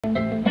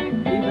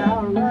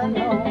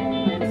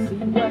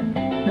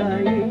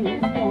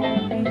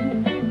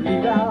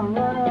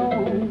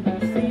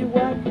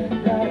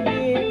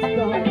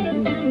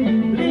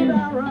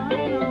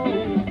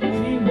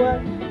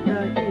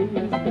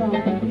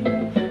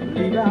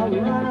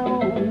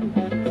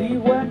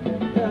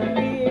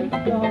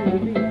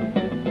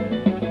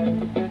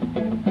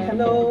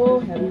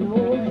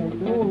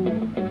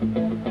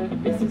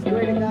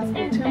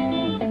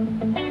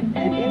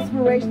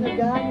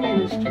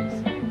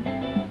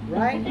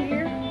right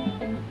here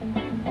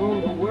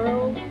on the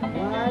World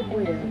Wide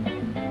Web.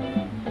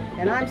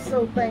 And I'm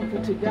so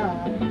thankful to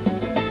God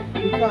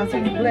because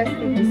He's blessed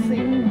me to see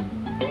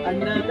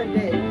another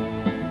day.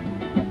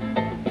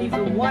 He's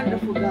a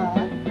wonderful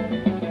God.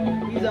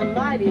 He's a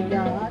mighty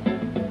God.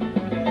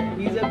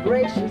 He's a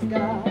gracious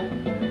God.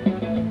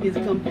 He's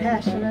a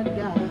compassionate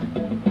God.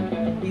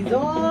 He's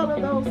all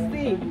of those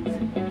things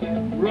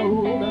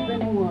rolled up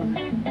in one.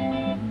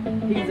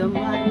 He's a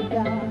mighty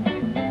God.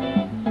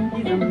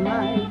 He's a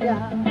mighty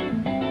God.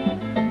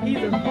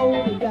 He's a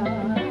holy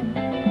God.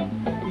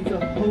 He's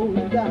a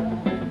holy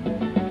God.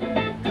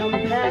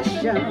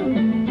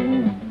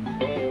 Compassion,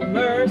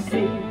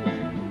 mercy.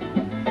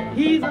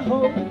 He's a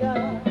holy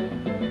God.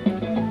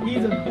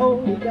 He's a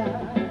holy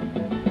God.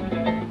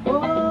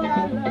 Oh,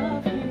 I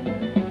love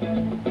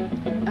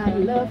Him. I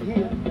love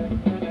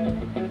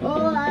Him.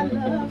 Oh, I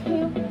love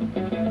Him.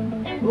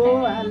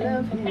 Oh, I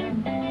love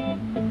Him.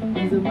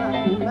 He's a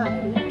mighty,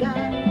 mighty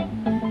God.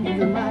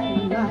 He's a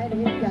mighty,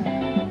 mighty God.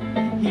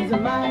 He's a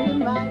mighty,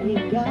 mighty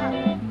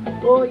God.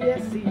 Oh,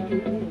 yes, He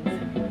is.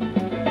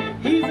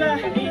 He's a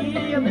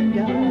healing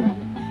God.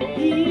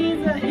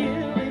 He's a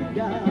healing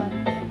God.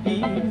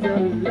 He's a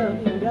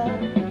loving God.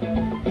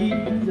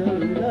 He's a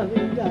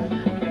loving God.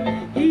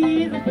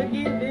 He's a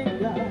forgiving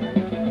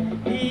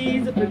God.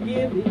 He's a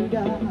forgiving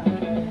God.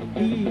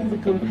 He's a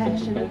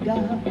compassionate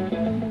God.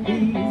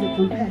 He's a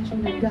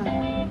compassionate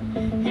God.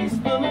 He's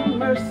full of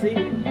mercy.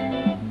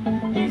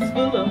 He's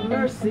full of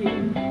mercy.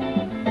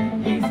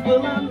 He's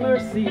full of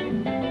mercy.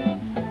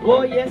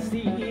 Oh, yes,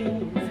 He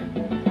is.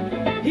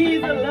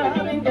 He's a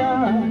loving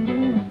God.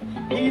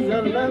 He's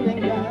a loving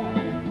God.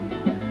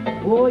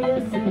 Oh,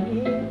 yes, He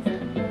is.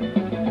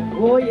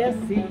 Oh, yes,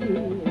 He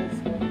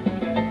is.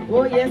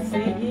 Oh, yes,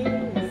 He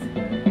is.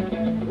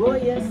 Oh,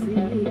 yes, He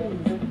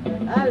is.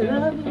 I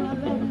love Him, I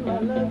love Him, I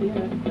love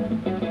Him.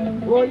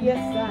 Oh,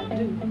 yes, I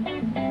do.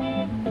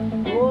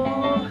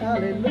 Oh,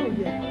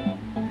 hallelujah.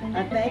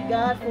 I thank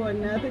God for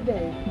another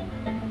day.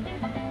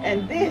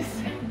 And this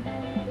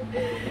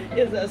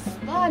is a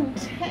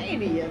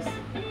spontaneous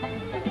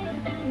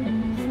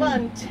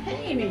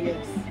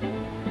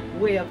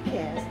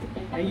webcast.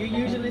 And you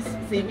usually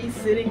see me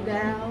sitting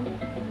down.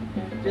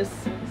 Just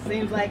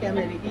seems like I'm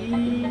at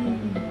ease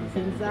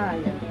in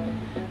Zion.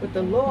 But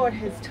the Lord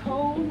has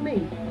told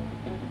me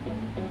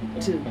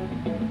to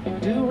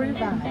do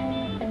revival.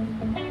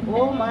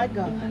 Oh my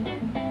God.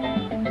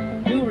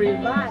 Do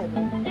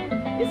revival.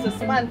 It's a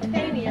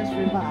spontaneous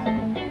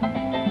revival.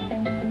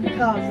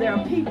 Because there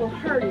are people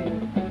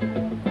hurting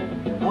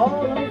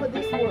all over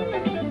this world.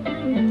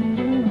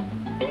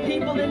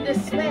 People in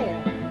despair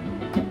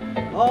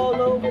all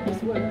over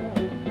this world.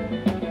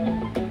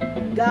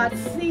 God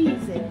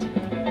sees it.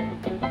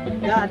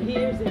 God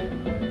hears it.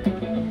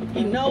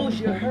 He knows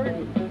you're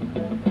hurting.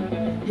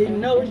 He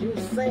knows you're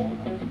sad.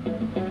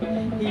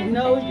 He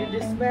knows you're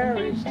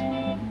disparaged.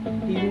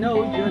 He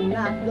knows you're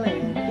not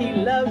glad. He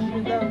loves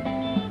you though.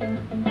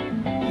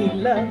 He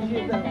loves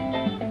you though.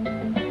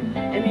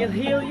 And He'll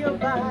heal your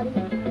body,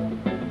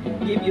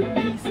 give you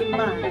peace of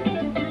mind.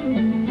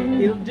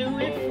 He'll do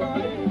it for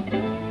you.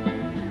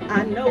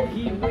 I know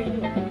He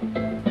will.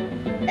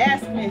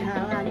 Ask me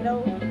how I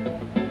know,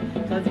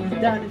 because He's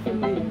done it for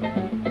me.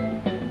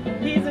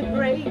 He's a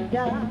great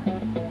God.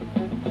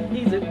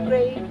 He's a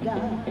great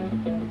God.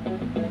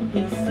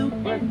 He's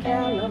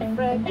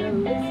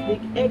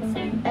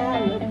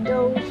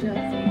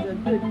supercalifragilisticexpialidocious. He's a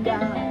good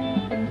God.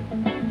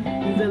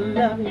 He's a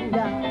loving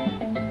God.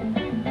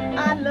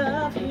 I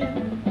love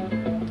Him.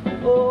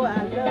 Oh,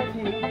 I love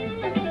Him.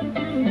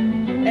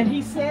 And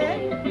He said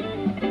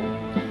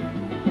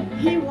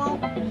He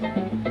won't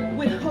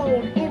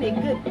withhold any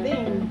good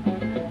thing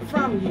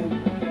from you.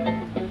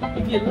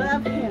 If you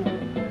love Him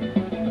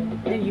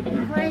and you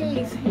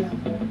praise Him,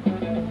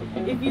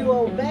 if you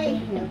obey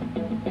Him,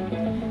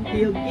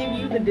 He'll give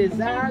you the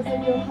desires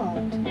of your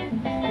heart.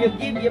 He'll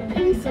give you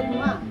peace of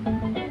mind.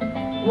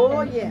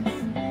 Oh yes,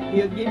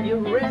 He'll give you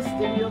rest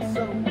in your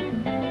soul.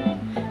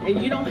 And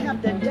you don't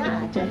have to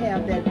die to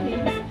have that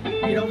peace.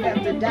 You don't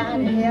have to die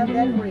to have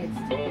that rest.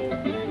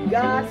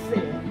 God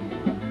said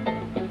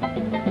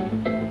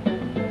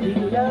He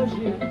loves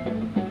you.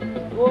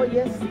 Oh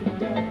yes, He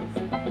does.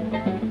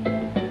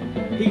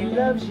 He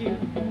loves you.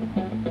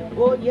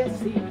 Oh yes,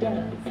 He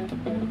does.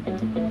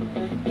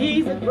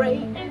 He's a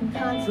great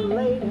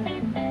consolator.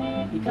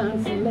 He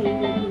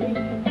consolated me.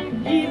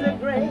 He's a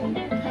great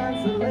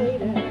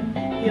consolator.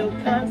 He'll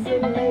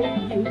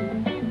consolate you.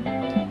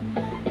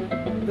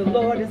 The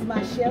Lord is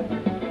my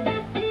shepherd.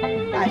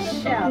 I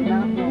shall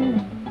not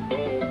want.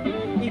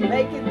 He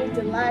maketh me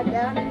to lie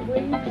down in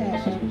green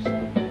pastures.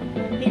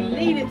 He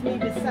leadeth me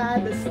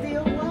beside the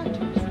still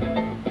waters.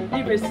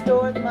 He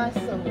restoreth my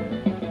soul.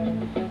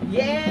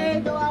 Yea,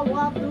 though I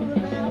walk through the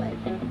valley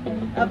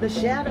of the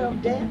shadow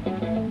of death,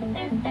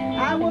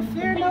 I will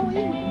fear no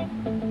evil,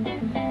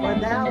 for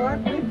Thou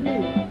art with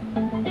me.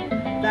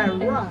 Thy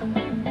rod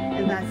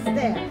and Thy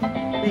staff,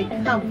 they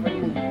comfort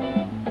me.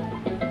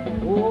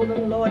 Oh, the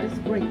Lord is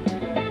great.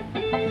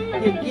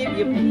 He'll give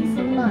you peace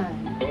of mind.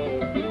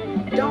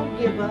 Don't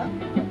give up.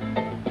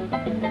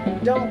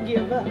 Don't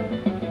give up.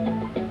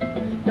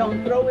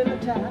 Don't throw in the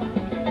towel.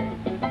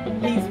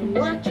 He's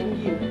watching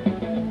you.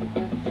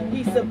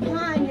 He's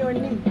supplying your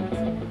needs.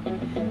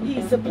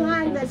 He's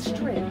supplying that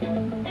strength.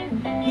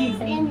 He's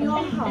in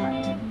your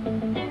heart.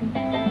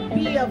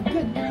 Be of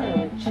good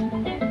courage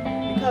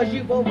because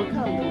you've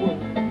overcome the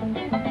world.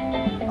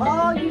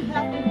 All you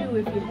have to do,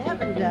 if you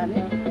haven't done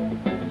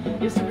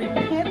it, is to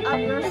repent of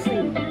your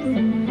sins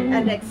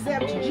and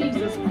accept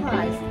Jesus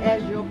Christ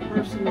as your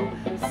personal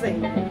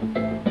Savior.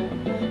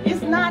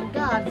 It's not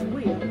God's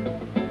will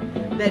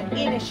that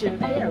any should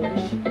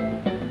perish,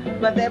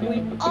 but that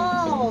we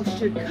all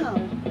should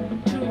come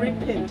to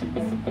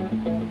repentance.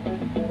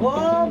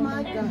 Oh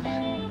my God.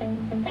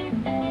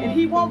 And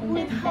He won't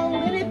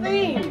withhold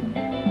anything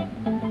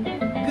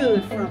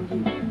good from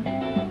you.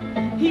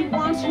 He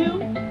wants you,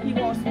 He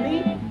wants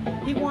me,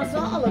 He wants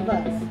all of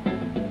us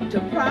to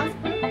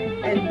prosper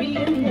and be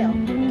in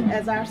health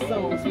as our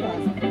souls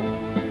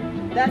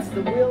prosper. That's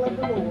the will of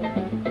the Lord.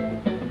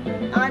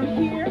 I'm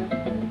here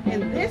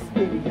in this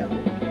video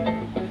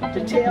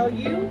to tell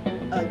you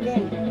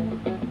again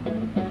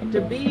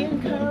to be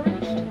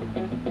encouraged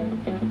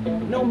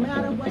no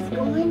matter what's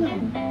going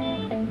on.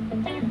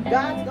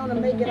 God's going to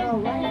make it all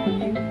right for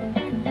you,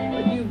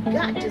 but you've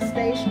got to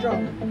stay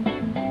strong.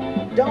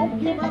 Don't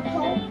give up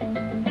hope.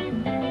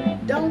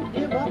 Don't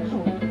give up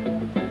hope.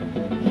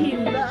 He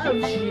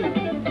loves you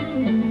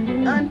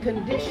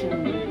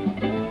unconditionally,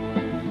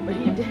 but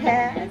He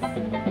has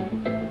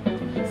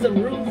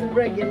some rules and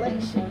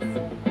regulations.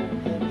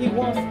 He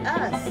wants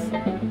us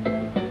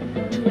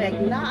to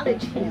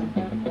acknowledge Him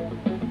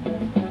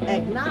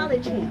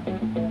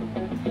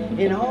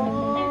in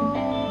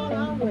all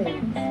our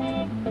ways.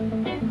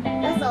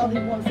 That's all He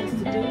wants us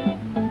to do.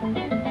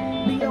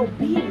 Be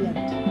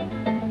obedient,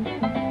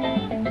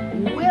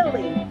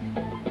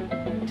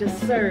 willing to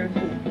serve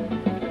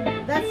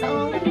Him. That's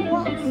all He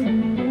wants.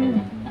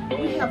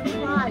 We have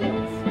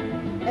trials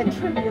and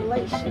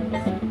tribulations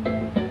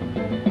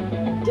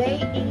day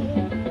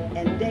in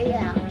and day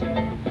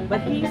out,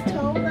 but He's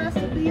told us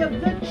to be of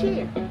good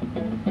cheer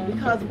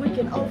because we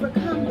can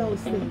overcome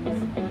those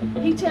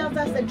things. He tells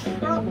us that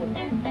trouble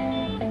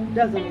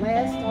doesn't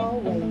last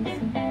always.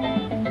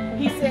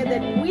 He said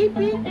that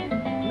weeping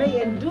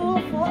may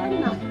endure for a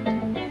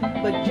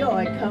night, but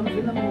joy comes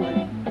in the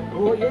morning.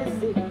 Oh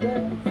yes it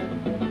does.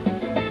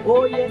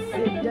 Oh yes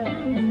it does.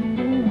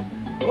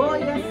 Oh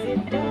yes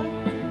it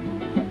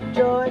does.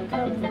 Joy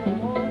comes in the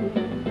morning.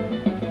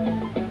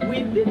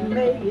 Weeping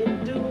may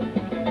endure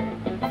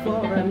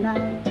for a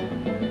night,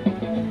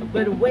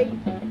 but wait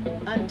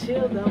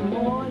until the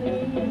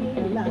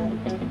morning light.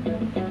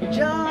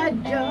 Joy,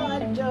 joy,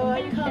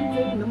 joy comes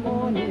in the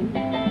morning.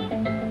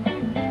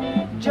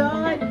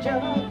 Joy,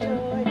 joy,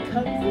 joy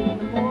comes in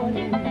the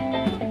morning.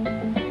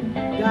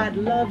 God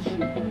loves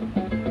you.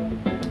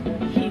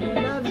 He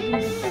loves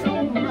you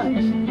so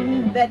much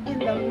that in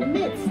the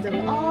midst of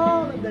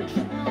all of the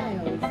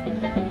trials,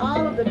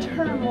 all of the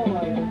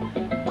turmoil,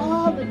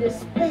 all the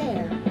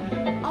despair,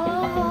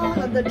 all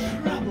of the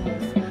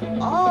troubles,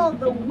 all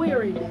the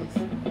weariness,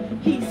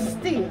 He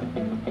still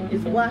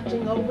is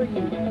watching over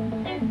you.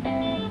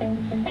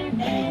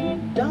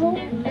 And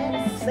don't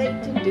let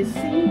Satan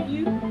deceive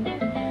you,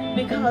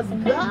 because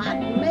God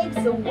makes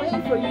a way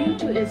for you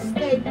to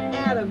escape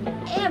out of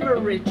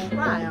every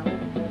trial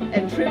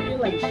and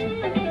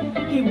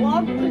tribulation. He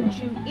won't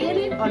put you in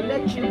it or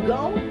let you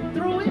go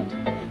through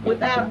it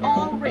without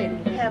already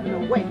having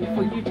a way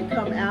for you to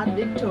come out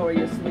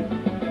victoriously.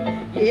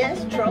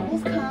 Yes,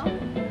 troubles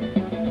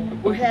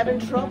come. We're having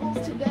troubles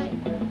today,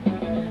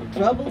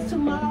 troubles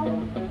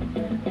tomorrow,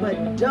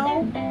 but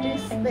don't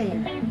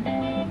despair.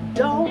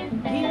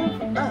 Don't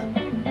give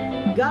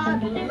up.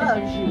 God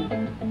loves you.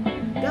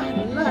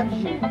 God loves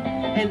you.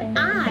 And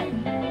I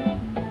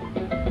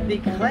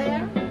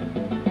declare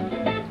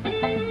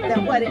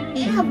that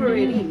whatever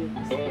it is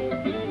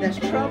that's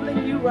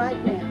troubling you right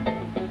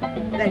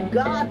now, that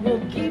God will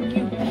give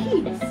you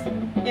peace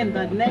in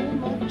the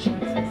name of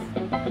Jesus.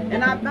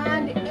 And I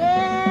bind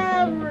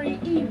every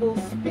evil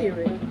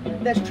spirit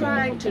that's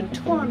trying to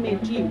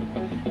torment you,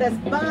 that's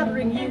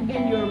bothering you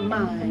in your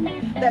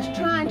mind, that's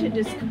trying to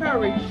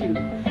discourage you.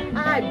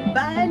 I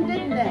bind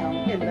it now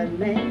in the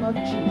name of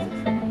Jesus.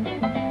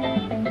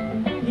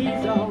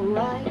 He's all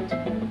right.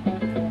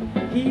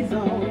 He's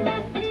all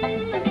right.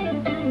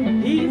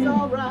 He's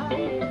all right.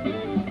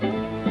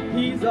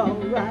 He's all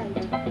right.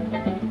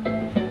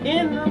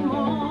 In the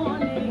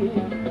morning,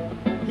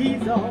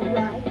 He's all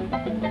right.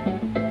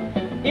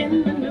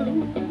 In the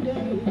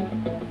noonday,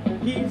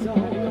 He's all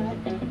right.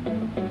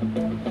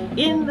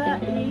 In the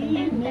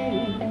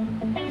evening,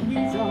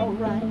 He's all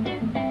right.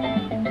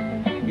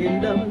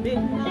 In the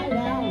midnight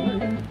hour,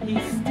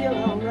 He's still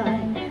all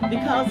right,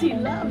 because He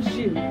loves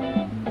you.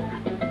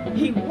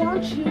 He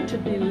wants you to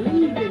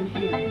believe in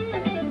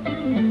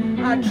Him.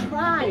 Our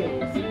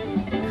trials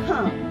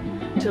come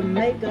to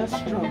make us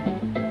strong.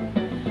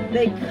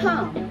 They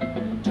come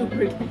to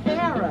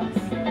prepare us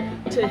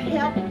to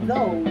help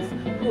those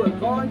who are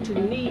going to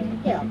need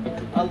help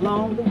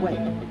along the way.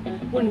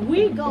 When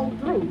we go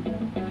through,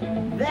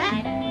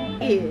 that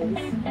is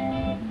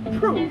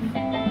proof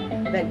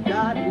that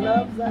God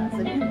loves us,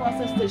 and He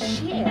wants us to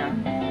share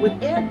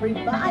with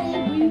everybody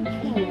we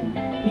can.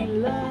 He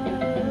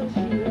loves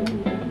you.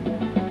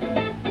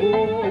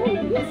 Oh,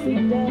 yes, He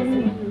does.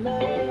 He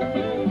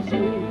loves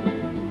you.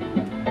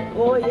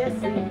 Oh, yes,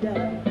 He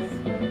does.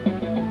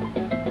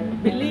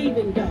 Believe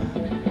in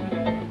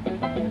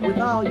God with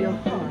all your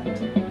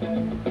heart.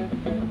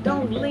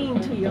 Don't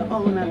lean to your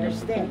own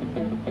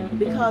understanding,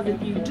 because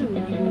if you do,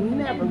 you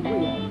never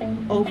will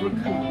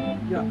overcome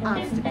your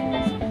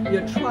obstacles,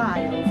 your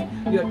trials,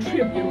 your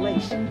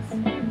tribulations.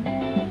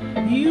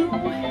 You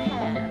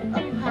have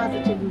a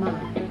positive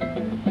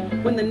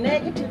mind. When the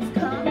negatives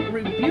come,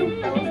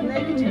 rebuke those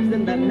negatives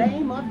in the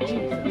name of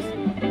Jesus.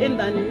 In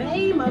the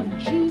name of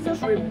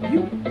Jesus,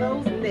 rebuke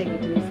those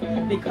negatives,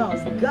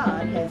 because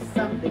God has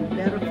something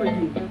better for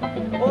you.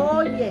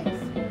 Oh yes,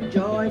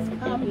 joy's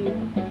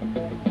coming.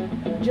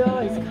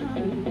 Joy's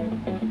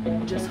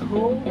coming. Just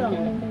hold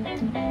on.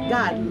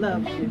 God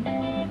loves you.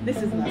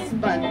 This is my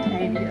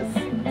spontaneous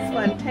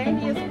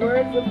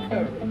words of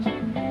courage.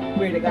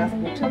 We're the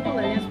Gospel Temple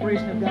and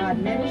Inspiration of God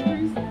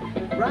Ministries,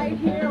 right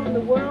here on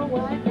the World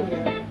Wide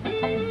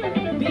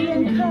Web. Be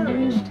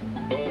encouraged.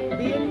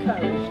 Be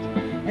encouraged.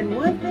 And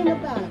one thing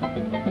about it,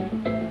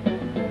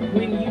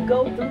 when you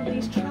go through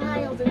these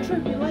trials and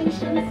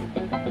tribulations,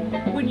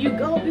 when you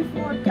go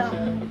before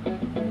God,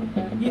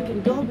 you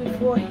can go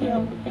before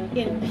Him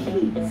in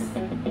peace.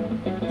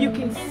 You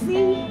can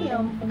see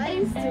Him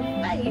face to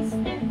face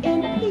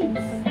in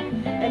peace.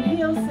 And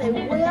He'll say,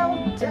 well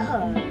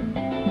done,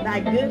 thy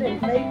good and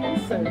faithful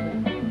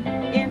servant.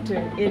 Enter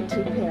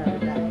into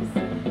paradise.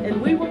 And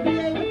we will be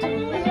able to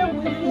live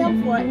with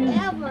Him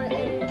forever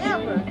and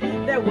ever.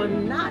 There will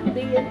not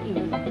be an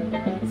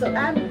end. So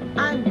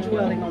I'm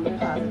dwelling on the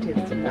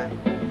positives tonight.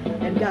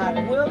 And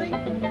God willing,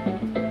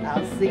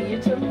 I'll see you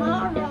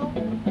tomorrow.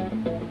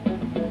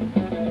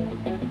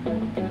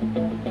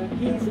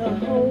 He's a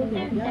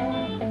holy God.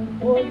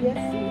 Oh, yes,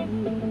 He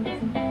is.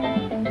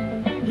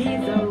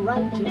 He's a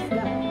righteous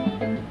God.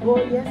 Oh,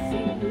 yes,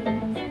 He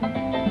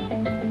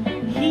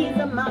is. He's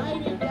a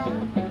mighty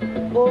God.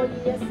 Oh,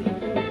 yes, He is.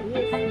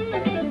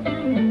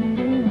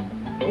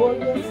 Oh,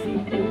 yes, He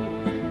is.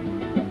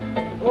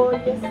 Oh,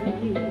 yes, He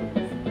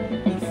is.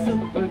 He's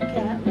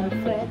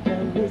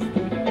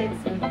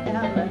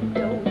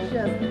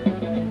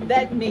supercalifragilisticexpialidocious.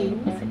 That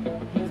means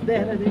He's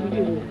better than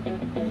good.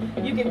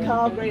 You can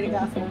call Greater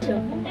Gospel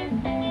Temple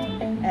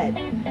at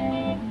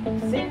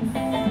 6.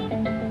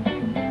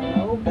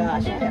 Oh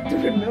gosh, I have to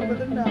remember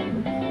the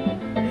number.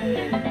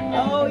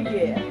 Oh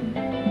yeah.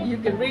 You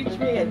can reach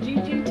me at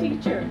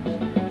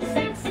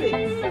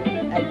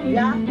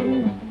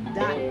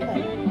ggtchurch66@yahoo.com.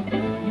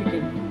 You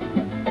can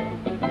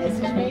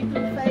message me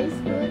through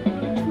Facebook,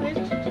 through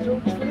Twitch,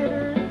 through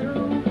Twitter,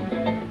 through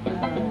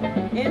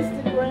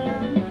Instagram,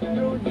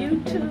 through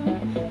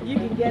YouTube. You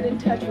can get in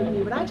touch with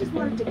me. But I just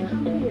wanted to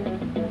come here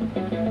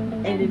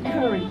and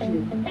encourage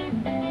you.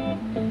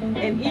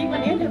 And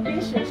even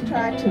inhibitions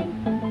try to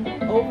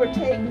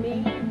overtake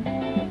me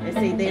and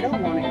say they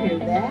don't want to hear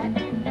that.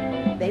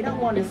 They don't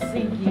want to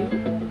see you.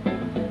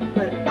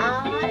 But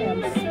I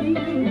am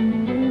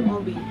speaking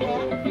on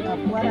behalf of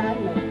what I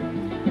know.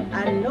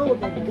 I know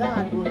that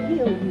God will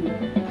heal you.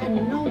 I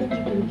know that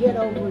you can get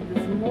over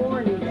this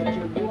mourning that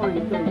you're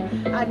going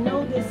through. I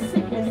know this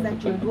sickness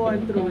that you're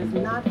going through is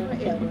not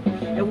forever.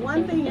 And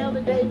one thing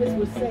Elder Davis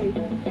would say,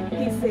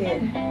 he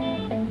said,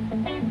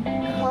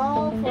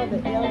 call for the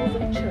elders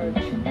of the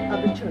church,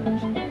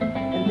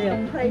 and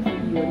they'll pray for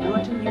you,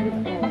 anointing you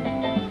with oil.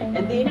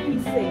 And then he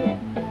said,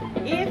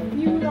 if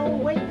you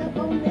don't wake up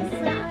on this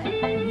side,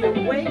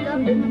 you'll wake up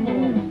in the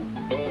morning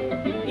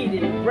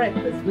eating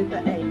breakfast with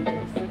the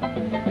angels.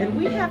 And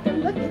we have to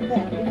look at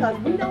that, because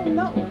we don't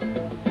know.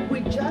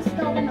 We just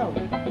don't know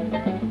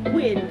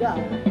when God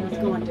is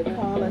going to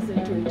call us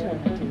into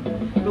eternity.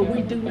 But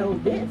we do know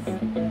this,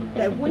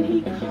 that when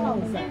He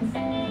calls us,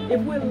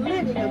 if we're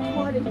living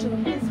according to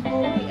His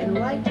holy and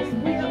righteous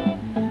will,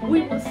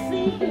 we will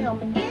see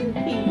Him in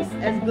peace,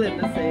 as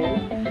Glenda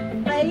says,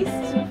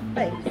 face to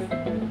face.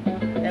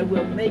 And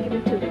we'll make it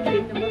into the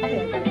kingdom of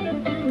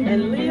heaven.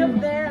 And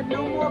live there,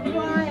 no more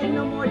crying,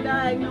 no more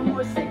dying, no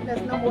more sickness,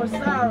 no more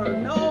sorrow,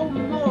 no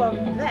more of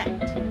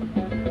that.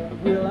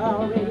 We'll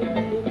already be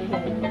in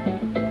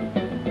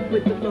heaven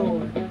with the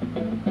Lord.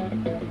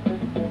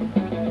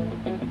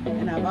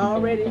 And I've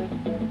already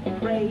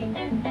prayed.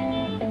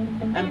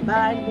 I'm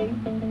binding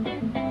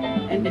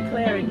and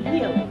declaring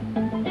healing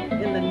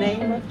in the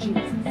name of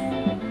Jesus.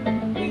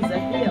 He's a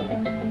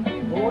healer.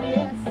 Oh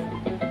yes,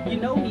 you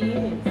know He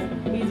is.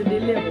 He's a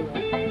deliverer.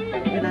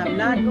 And I'm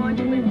not going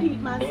to repeat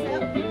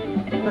myself,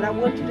 but I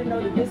want you to know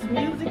that this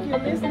music you're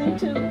listening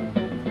to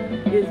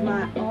is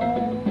my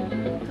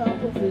own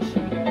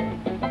composition.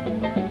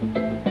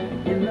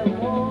 In the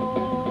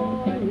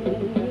morning,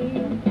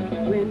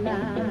 when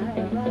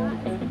I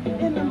rise,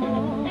 in the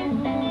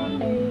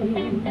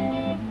morning,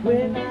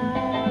 when I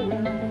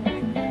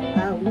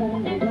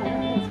want to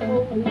rise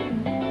holy.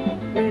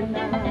 When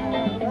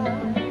I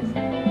rise,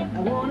 I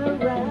want to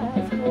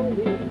rise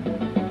holy.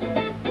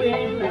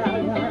 When I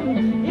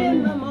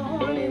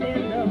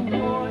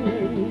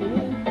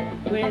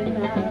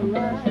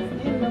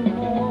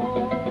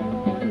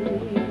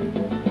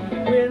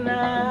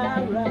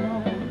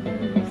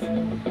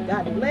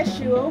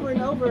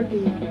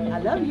working. I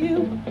love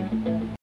you.